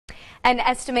An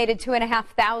estimated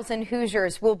 2,500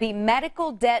 Hoosiers will be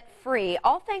medical debt-free,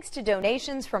 all thanks to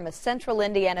donations from a Central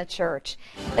Indiana church.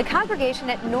 The congregation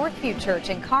at Northview Church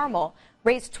in Carmel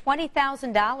raised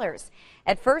 $20,000.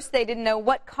 At first, they didn't know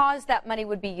what cause that money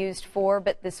would be used for,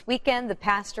 but this weekend, the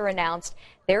pastor announced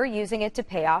they're using it to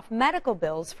pay off medical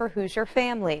bills for Hoosier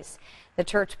families. The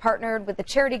church partnered with the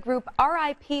charity group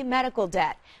RIP Medical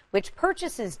Debt, which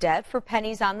purchases debt for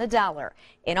pennies on the dollar.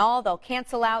 In all, they'll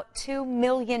cancel out $2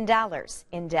 million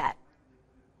in debt.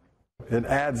 It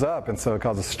adds up, and so it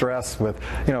causes stress with,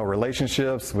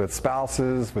 relationships, with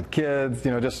spouses, with kids,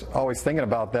 just always thinking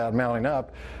about that mounting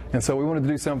up. And so we wanted to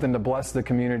do something to bless the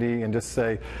community and just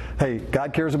say, hey,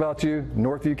 God cares about you,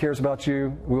 Northview cares about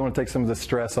you. We want to take some of the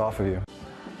stress off of you.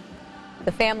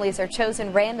 The families are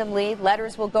chosen randomly.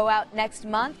 Letters will go out next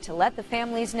month to let the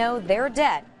families know their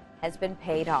debt has been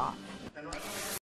paid off.